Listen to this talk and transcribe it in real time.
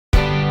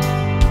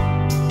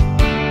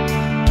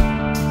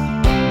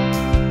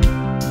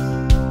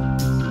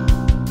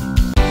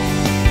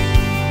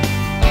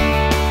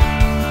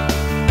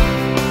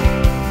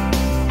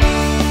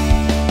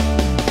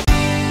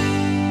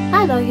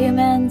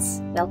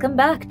humans! Welcome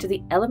back to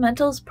the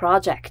Elementals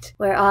Project,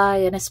 where I,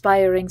 an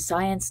aspiring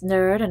science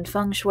nerd and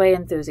feng shui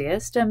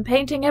enthusiast, am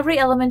painting every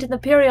element in the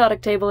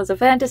periodic table as a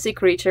fantasy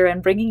creature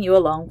and bringing you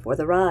along for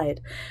the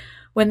ride.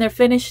 When they're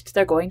finished,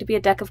 they're going to be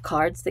a deck of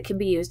cards that can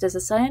be used as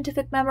a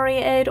scientific memory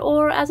aid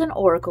or as an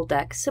oracle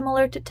deck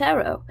similar to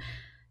tarot.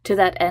 To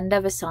that end,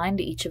 I've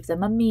assigned each of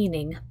them a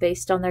meaning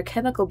based on their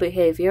chemical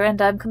behavior, and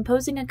I'm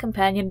composing a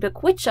companion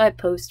book which I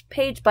post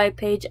page by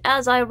page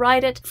as I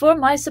write it for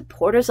my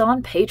supporters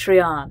on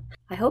Patreon.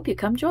 I hope you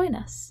come join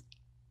us.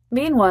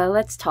 Meanwhile,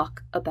 let's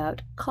talk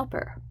about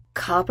copper.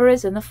 Copper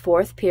is in the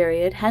 4th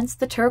period, hence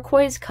the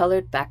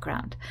turquoise-colored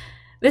background.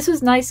 This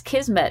was nice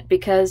kismet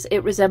because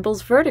it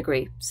resembles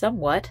verdigris,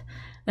 somewhat,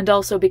 and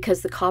also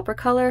because the copper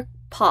color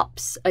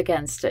pops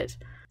against it.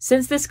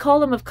 Since this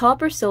column of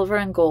copper, silver,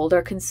 and gold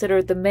are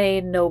considered the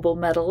main noble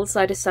metals,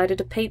 I decided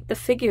to paint the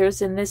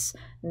figures in this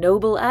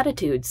noble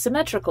attitude,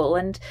 symmetrical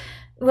and,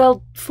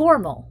 well,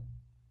 formal.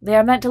 They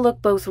are meant to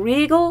look both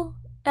regal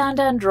and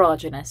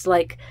androgynous,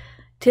 like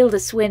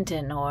Tilda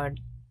Swinton or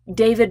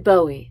David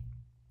Bowie.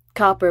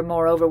 Copper,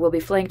 moreover, will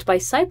be flanked by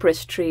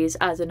cypress trees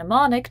as a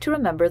mnemonic to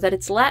remember that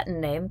its Latin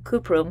name,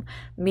 cuprum,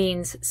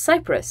 means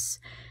cypress.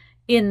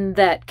 In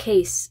that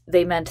case,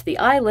 they meant the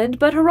island,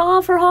 but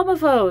hurrah for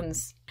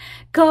homophones!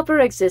 Copper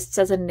exists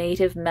as a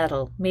native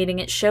metal, meaning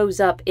it shows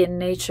up in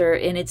nature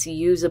in its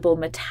usable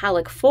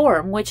metallic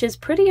form, which is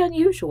pretty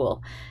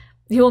unusual.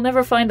 You will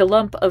never find a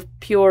lump of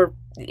pure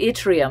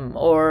yttrium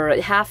or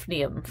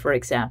hafnium, for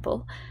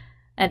example.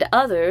 And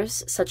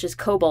others, such as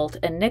cobalt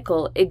and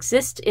nickel,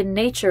 exist in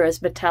nature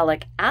as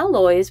metallic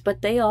alloys,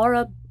 but they are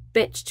a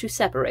bitch to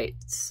separate,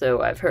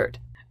 so I've heard.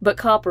 But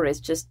copper is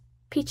just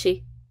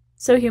peachy,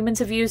 so humans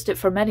have used it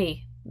for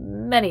many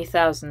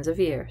thousands of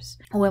years.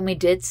 When we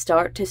did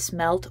start to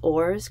smelt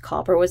ores,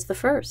 copper was the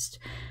first.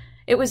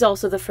 It was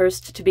also the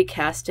first to be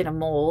cast in a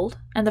mold,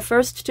 and the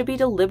first to be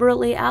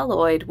deliberately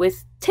alloyed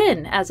with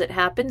tin, as it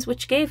happens,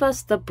 which gave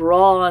us the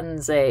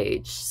Bronze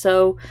Age.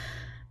 So,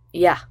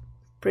 yeah,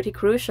 pretty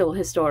crucial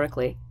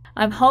historically.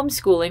 I'm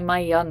homeschooling my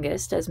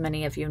youngest, as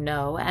many of you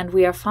know, and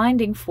we are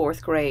finding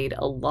 4th grade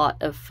a lot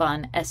of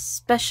fun,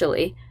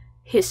 especially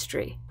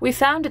history. We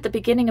found at the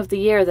beginning of the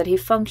year that he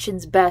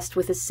functions best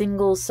with a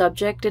single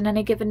subject in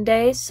any given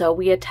day, so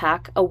we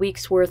attack a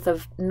week's worth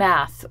of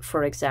math,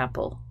 for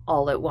example,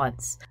 all at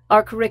once.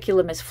 Our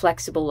curriculum is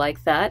flexible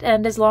like that,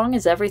 and as long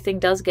as everything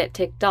does get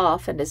ticked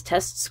off and his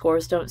test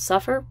scores don't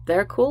suffer,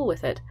 they're cool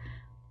with it.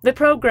 The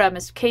program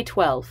is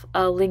K-12.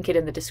 I'll link it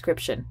in the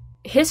description.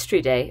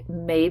 History Day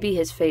may be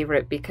his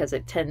favorite because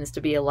it tends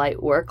to be a light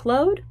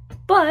workload,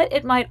 but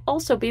it might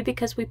also be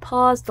because we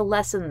pause the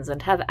lessons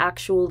and have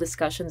actual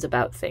discussions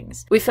about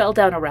things. We fell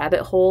down a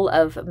rabbit hole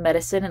of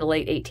medicine in the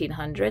late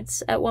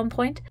 1800s at one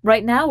point.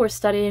 Right now we're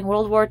studying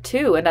World War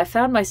II, and I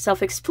found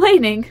myself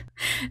explaining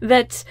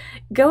that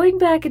going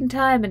back in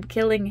time and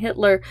killing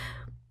Hitler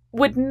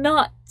would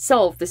not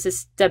solve the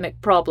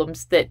systemic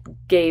problems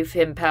that gave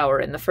him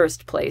power in the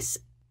first place.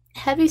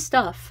 Heavy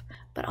stuff.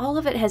 But all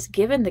of it has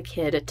given the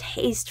kid a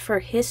taste for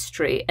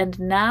history, and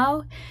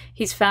now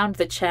he's found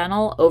the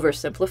channel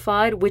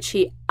Oversimplified, which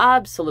he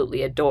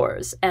absolutely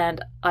adores,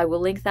 and I will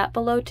link that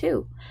below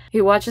too. He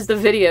watches the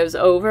videos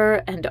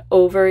over and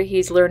over,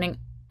 he's learning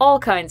all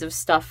kinds of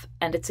stuff,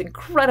 and it's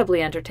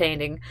incredibly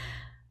entertaining.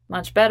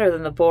 Much better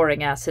than the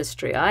boring-ass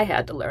history I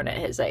had to learn at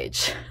his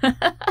age.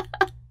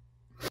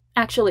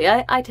 Actually,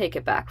 I take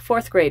it back.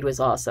 4th grade was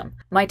awesome.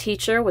 My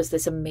teacher was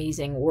this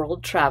amazing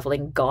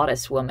world-traveling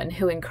goddess woman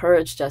who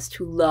encouraged us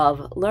to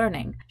love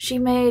learning. She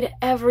made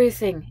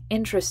everything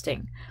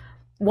interesting.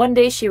 One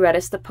day she read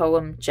us the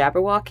poem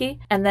Jabberwocky,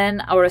 and then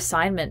our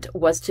assignment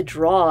was to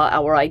draw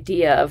our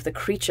idea of the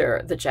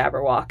creature, the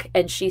Jabberwock,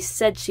 and she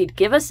said she'd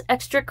give us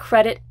extra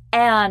credit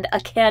and a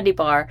candy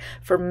bar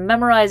for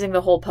memorizing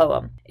the whole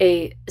poem.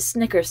 A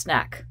Snicker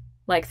snack,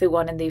 like the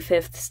one in the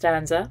 5th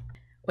stanza.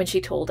 When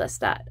she told us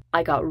that,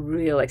 I got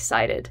real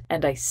excited,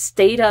 and I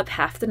stayed up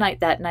half the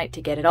night that night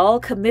to get it all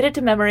committed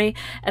to memory,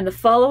 and the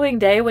following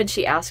day when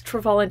she asked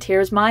for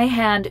volunteers, my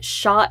hand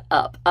shot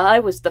up. I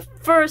was the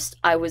first,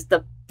 I was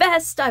the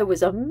best, I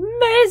was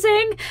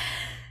amazing!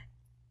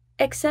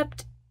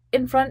 Except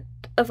in front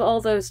of all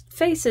those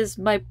faces,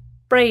 my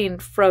brain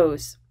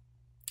froze,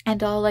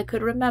 and all I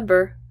could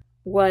remember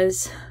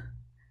was,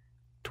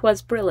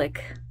 "'Twas brillig."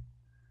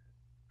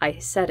 I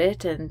said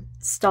it and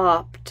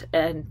stopped,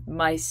 and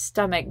my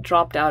stomach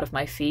dropped out of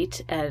my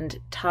feet, and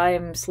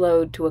time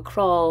slowed to a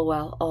crawl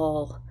while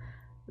all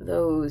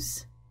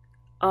those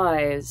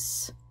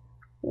eyes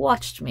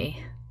watched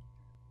me.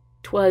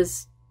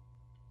 'Twas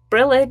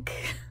brillig.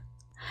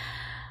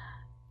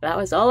 That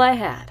was all I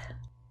had.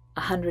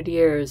 100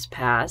 years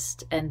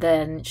passed, and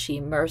then she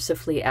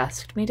mercifully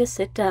asked me to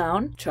sit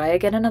down, try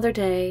again another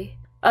day.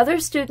 Other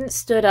students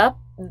stood up.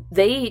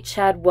 They each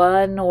had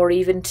 1 or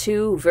even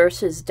 2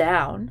 verses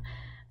down.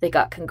 They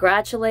got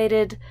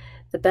congratulated,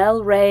 the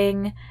bell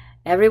rang,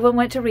 everyone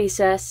went to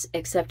recess,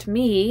 except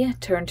me,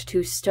 turned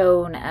to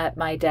stone at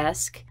my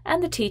desk,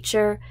 and the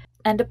teacher,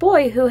 and a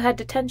boy who had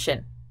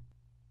detention.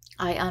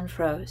 I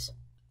unfroze.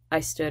 I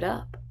stood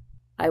up.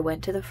 I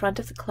went to the front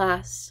of the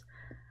class,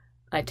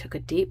 I took a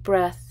deep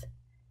breath,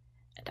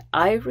 and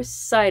I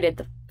recited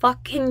the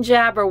fucking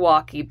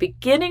Jabberwocky,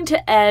 beginning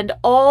to end,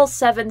 all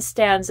 7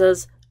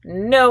 stanzas,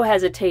 no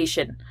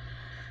hesitation.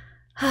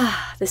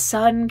 The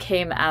sun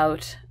came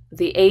out,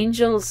 the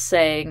angels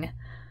sang,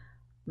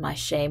 my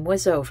shame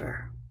was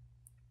over.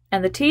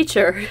 And the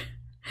teacher,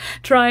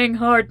 trying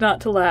hard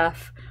not to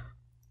laugh,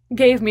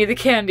 gave me the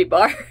candy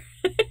bar.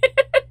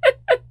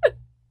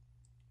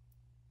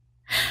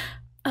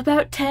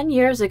 About 10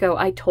 years ago,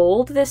 I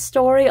told this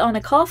story on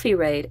a coffee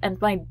raid, and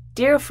my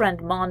dear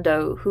friend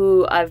Mondo,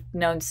 who I've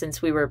known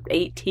since we were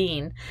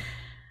 18,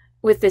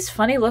 with this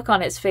funny look on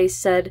his face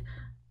said,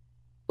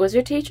 "Was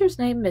your teacher's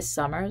name Miss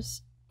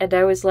Summers?" And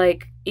I was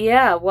like,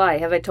 "Yeah, why?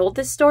 Have I told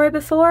this story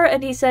before?"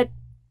 And he said,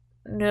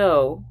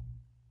 "No.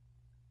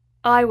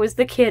 I was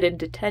the kid in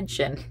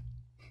detention."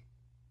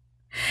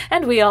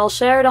 And we all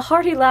shared a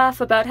hearty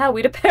laugh about how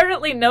we'd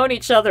apparently known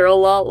each other a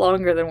lot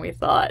longer than we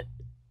thought.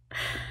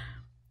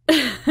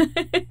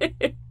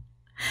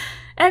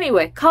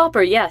 Anyway,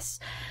 copper, yes.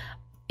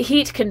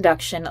 Heat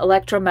conduction,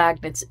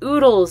 electromagnets,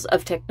 oodles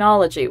of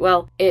technology.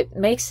 Well, it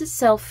makes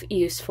itself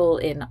useful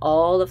in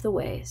all of the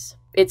ways.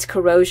 It's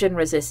corrosion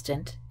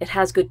resistant. It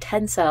has good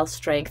tensile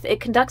strength.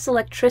 It conducts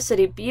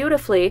electricity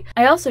beautifully.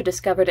 I also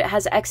discovered it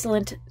has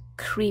excellent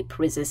creep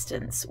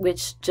resistance,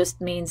 which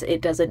just means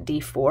it doesn't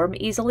deform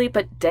easily,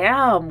 but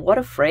damn, what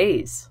a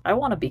phrase. I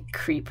want to be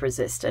creep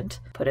resistant.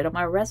 Put it on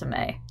my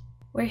resume.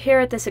 We're here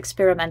at this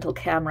experimental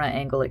camera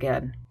angle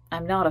again.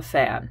 I'm not a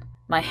fan.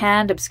 My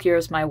hand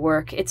obscures my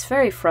work. It's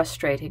very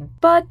frustrating,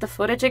 but the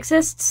footage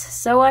exists,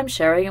 so I'm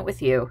sharing it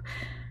with you.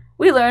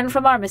 We learn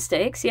from our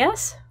mistakes,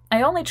 yes?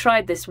 I only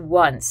tried this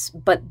once,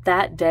 but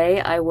that day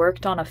I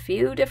worked on a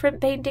few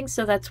different paintings,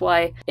 so that's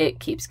why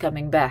it keeps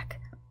coming back.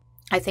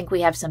 I think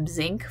we have some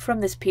zinc from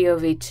this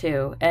POV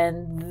too,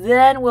 and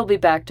then we'll be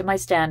back to my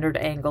standard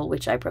angle,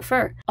 which I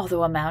prefer.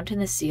 Although a mount in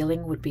the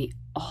ceiling would be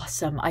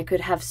awesome. I could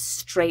have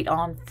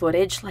straight-on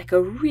footage like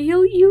a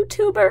real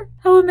YouTuber.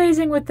 How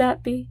amazing would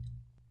that be?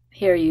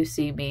 Here you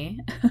see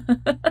me.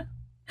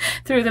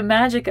 Through the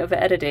magic of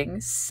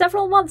editing,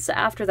 several months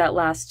after that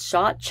last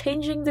shot,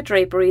 changing the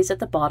draperies at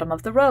the bottom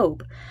of the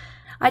robe.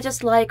 I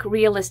just like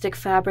realistic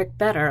fabric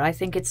better. I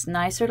think it's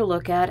nicer to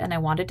look at, and I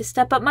wanted to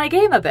step up my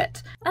game a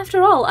bit.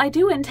 After all, I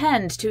do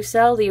intend to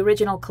sell the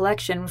original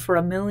collection for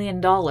 $1 million.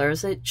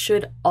 It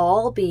should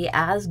all be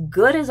as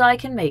good as I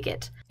can make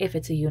it. If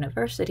it's a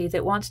university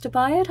that wants to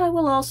buy it, I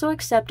will also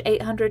accept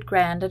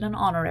 $800,000 and an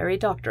honorary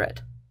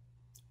doctorate.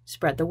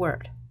 Spread the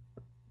word.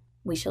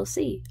 We shall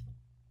see.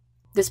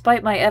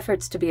 Despite my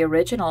efforts to be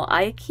original,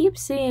 I keep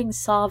seeing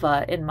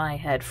Sava in my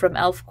head from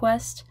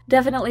ElfQuest.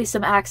 Definitely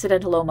some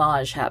accidental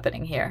homage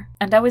happening here.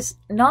 And I was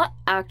not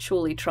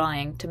actually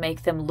trying to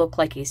make them look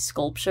like a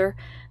sculpture.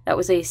 That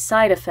was a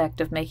side effect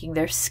of making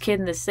their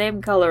skin the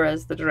same color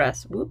as the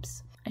dress.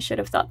 Whoops. I should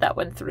have thought that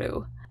one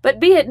through. But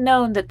be it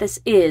known that this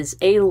is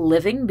a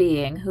living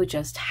being who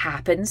just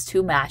happens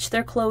to match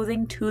their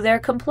clothing to their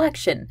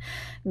complexion.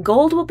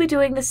 Gold will be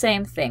doing the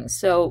same thing,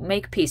 so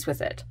make peace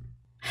with it.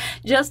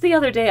 Just the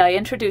other day, I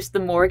introduced the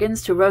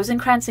Morgans to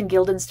Rosencrantz and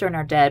Guildenstern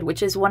Are Dead,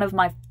 which is one of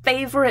my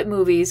favorite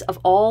movies of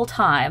all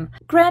time.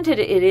 Granted,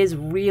 it is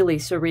really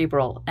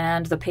cerebral,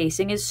 and the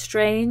pacing is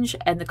strange,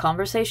 and the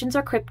conversations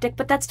are cryptic,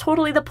 but that's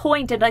totally the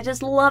point, and I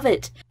just love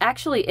it.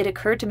 Actually, it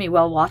occurred to me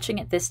while watching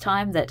it this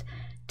time that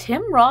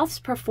Tim Roth's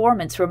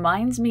performance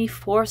reminds me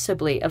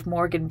forcibly of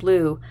Morgan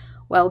Blue,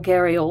 while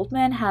Gary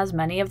Oldman has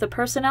many of the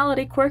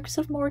personality quirks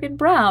of Morgan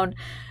Brown,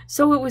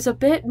 so it was a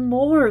bit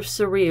more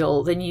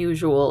surreal than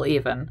usual,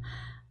 even.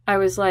 I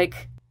was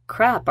like,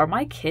 crap, are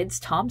my kids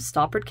Tom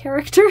Stoppard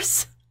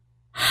characters?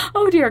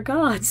 Oh dear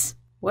gods,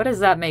 what does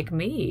that make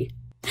me?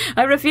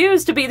 I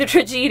refuse to be the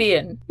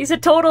tragedian. He's a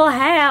total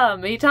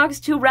ham. He talks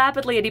too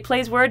rapidly and he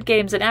plays word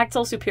games and acts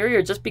all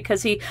superior just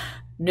because he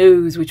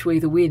knows which way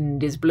the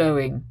wind is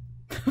blowing.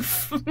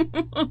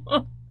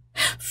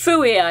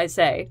 Phooey, I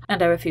say.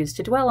 And I refuse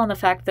to dwell on the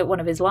fact that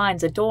one of his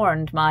lines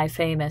adorned my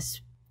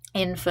famous,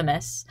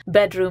 infamous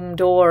bedroom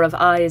door of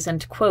eyes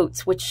and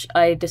quotes, which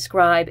I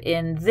describe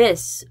in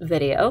this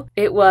video.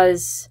 It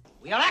was,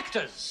 "We are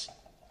actors.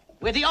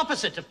 We're the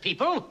opposite of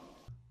people."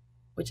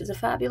 Which is a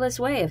fabulous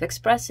way of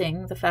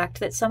expressing the fact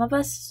that some of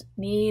us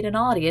need an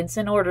audience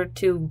in order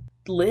to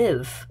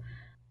live.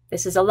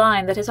 This is a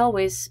line that has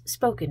always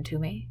spoken to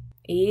me,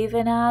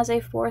 even as a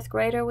 4th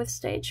grader with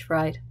stage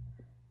fright.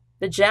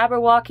 The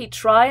Jabberwocky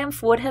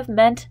triumph would have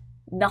meant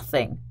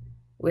nothing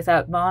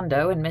without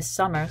Mondo and Miss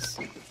Summers.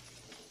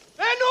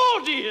 An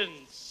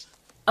audience!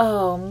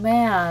 Oh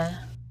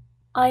man,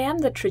 I am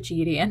the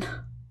tragedian.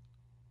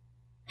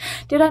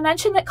 Did I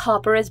mention that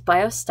copper is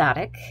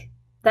biostatic?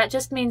 That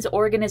just means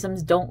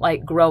organisms don't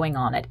like growing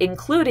on it,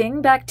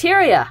 including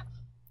bacteria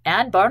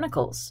and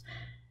barnacles.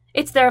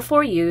 It's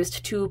therefore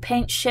used to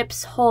paint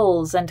ships'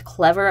 hulls, and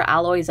clever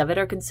alloys of it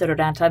are considered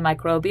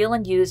antimicrobial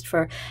and used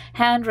for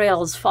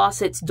handrails,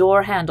 faucets,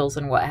 door handles,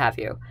 and what have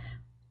you.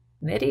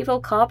 Medieval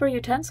copper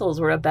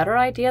utensils were a better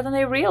idea than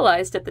they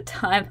realized at the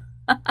time.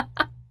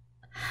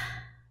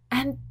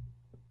 And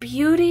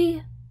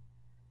beauty?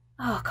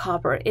 Oh,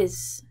 copper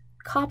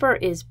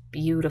is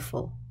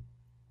beautiful.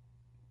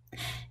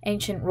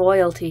 Ancient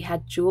royalty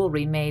had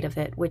jewelry made of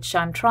it, which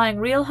I'm trying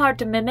real hard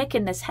to mimic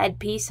in this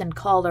headpiece and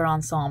collar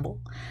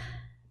ensemble.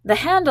 The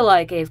handle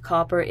I gave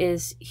copper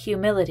is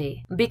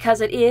humility,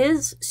 because it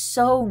is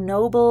so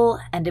noble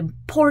and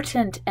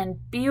important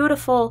and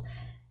beautiful,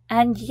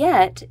 and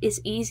yet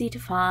is easy to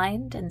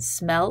find and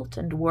smelt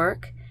and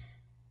work.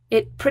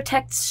 It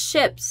protects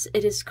ships,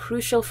 it is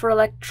crucial for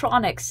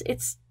electronics,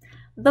 it's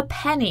the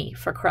penny,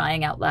 for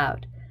crying out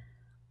loud.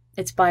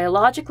 It's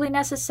biologically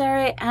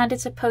necessary, and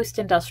it's a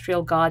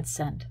post-industrial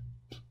godsend.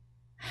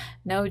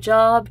 No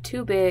job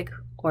too big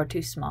or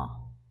too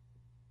small.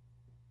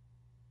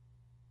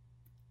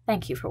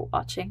 Thank you for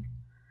watching.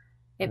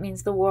 It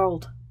means the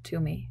world to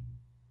me.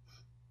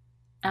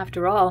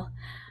 After all,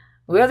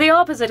 we're the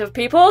opposite of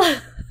people.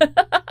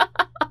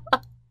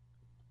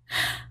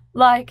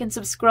 Like and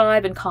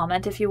subscribe and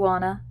comment if you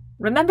wanna.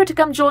 Remember to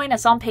come join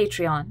us on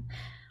Patreon.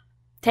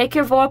 Take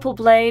your Vorpal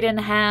blade in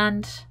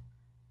hand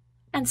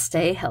and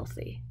stay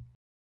healthy.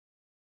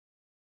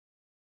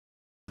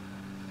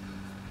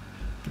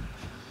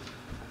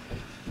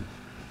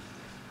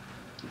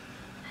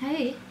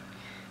 Hey.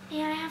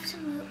 May I have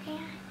some root beer?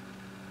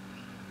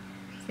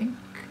 I think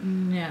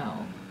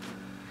no.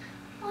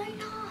 Why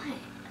not?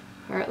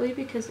 Partly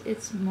because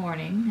it's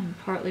morning, and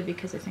partly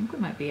because I think we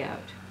might be out.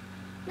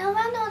 No,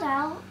 we're not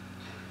out.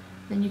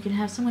 Then you can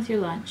have some with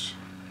your lunch,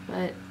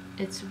 but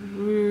it's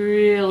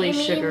really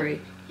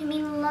sugary. You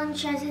mean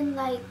lunch as in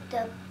like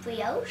the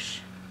brioche?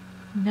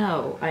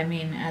 No, I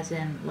mean as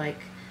in like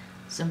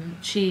some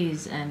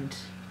cheese and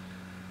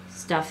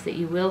stuff that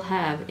you will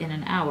have in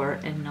an hour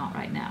and not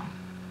right now.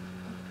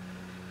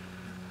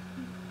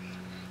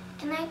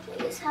 Can I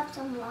please have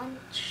some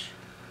lunch?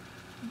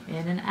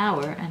 In an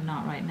hour and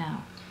not right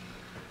now.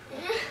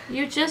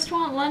 You just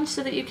want lunch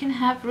so that you can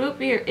have root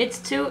beer. It's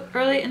too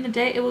early in the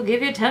day. It will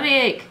give you a tummy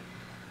ache.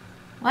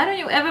 Why don't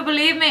you ever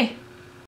believe me?